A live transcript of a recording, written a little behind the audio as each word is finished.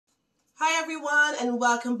Hi everyone and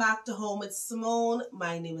welcome back to Home with Simone.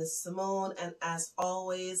 My name is Simone and as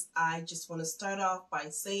always I just want to start off by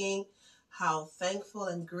saying how thankful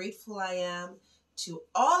and grateful I am to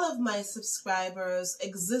all of my subscribers,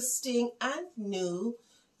 existing and new.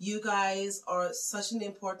 You guys are such an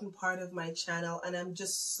important part of my channel and I'm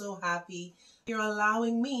just so happy you're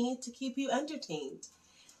allowing me to keep you entertained.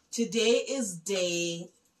 Today is day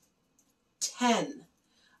 10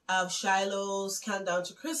 of Shiloh's countdown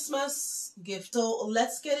to Christmas gift. So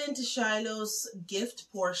let's get into Shiloh's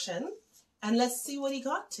gift portion and let's see what he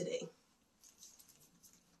got today.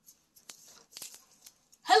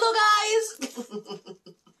 Hello guys!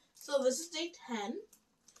 So this is day 10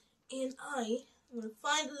 and I'm going to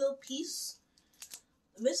find a little piece.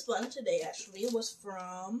 This one today actually was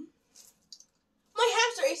from my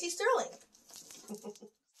hamster AC Sterling.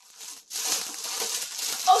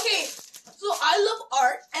 Okay, so I love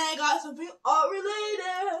art and I got something art related.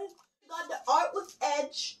 I got the Art with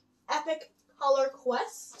Edge Epic Color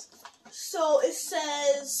Quest. So it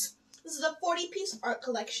says this is a 40-piece art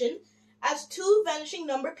collection. Has 2 vanishing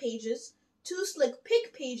number pages, 2 slick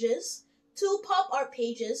pick pages, 2 pop art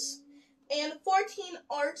pages, and 14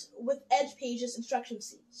 art with edge pages instruction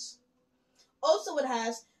sheets. Also it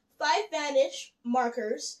has 5 vanish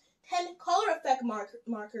markers, 10 color effect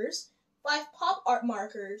markers, 5 pop art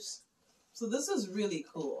markers. So this is really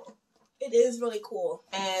cool. It is really cool.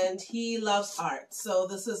 And he loves art. So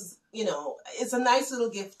this is, you know, it's a nice little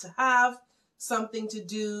gift to have, something to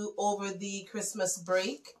do over the Christmas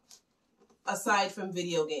break, aside from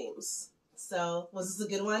video games. So was this a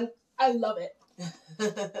good one? I love it.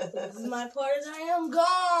 This is my part as I am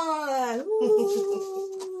gone.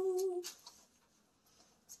 Ooh.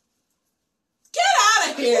 Get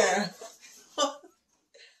out of here!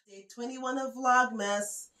 Day 21 of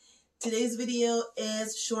Vlogmas. Today's video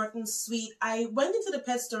is short and sweet. I went into the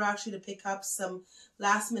pet store actually to pick up some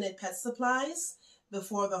last minute pet supplies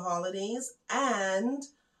before the holidays, and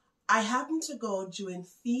I happened to go during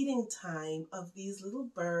feeding time of these little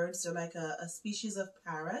birds. They're like a species of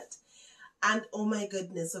parrot. And oh my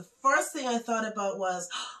goodness, the first thing I thought about was,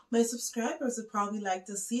 my subscribers would probably like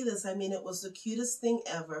to see this. I mean, it was the cutest thing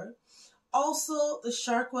ever. Also, the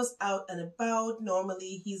shark was out and about.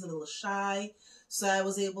 Normally, he's a little shy. So I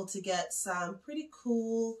was able to get some pretty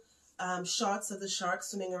cool shots of the shark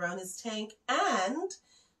swimming around his tank. And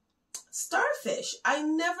starfish. I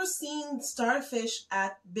never seen starfish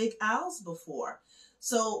at Big Al's before.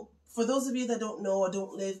 So for those of you that don't know or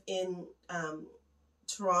don't live in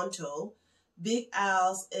Toronto, Big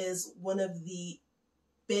Al's is one of the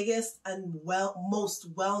biggest and most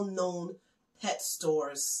well-known pet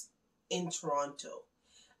stores in Toronto.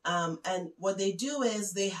 And what they do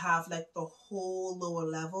is they have like the whole lower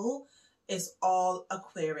level is all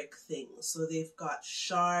aquatic things. So they've got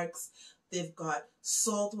sharks, they've got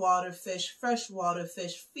saltwater fish, freshwater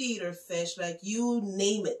fish, feeder fish, like you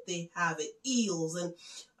name it, they have it. Eels and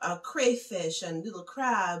crayfish and little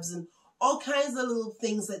crabs and all kinds of little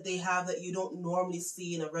things that they have that you don't normally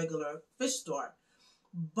see in a regular fish store.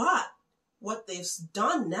 But what they've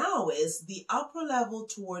done now is the upper level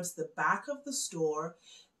towards the back of the store,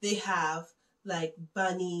 they have like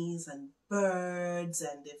bunnies and birds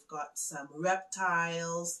and they've got some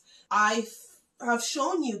reptiles. I have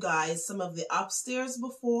shown you guys some of the upstairs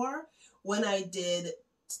before when I did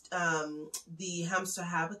the hamster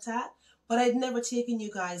habitat, but I'd never taken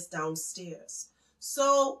you guys downstairs.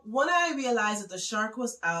 So when I realized that the shark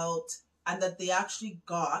was out and that they actually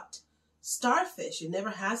got starfish, you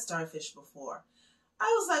never had starfish before, I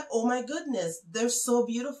was like, oh my goodness, they're so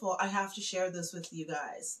beautiful. I have to share this with you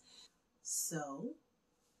guys. So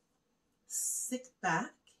sit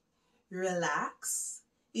back, relax.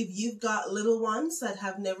 If you've got little ones that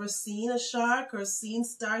have never seen a shark or seen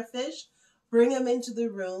starfish, bring them into the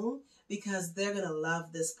room because they're going to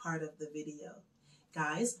love this part of the video.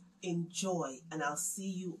 Guys, enjoy, and I'll see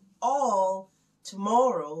you all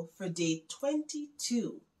tomorrow for day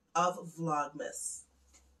 22 of Vlogmas.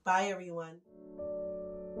 Bye, everyone.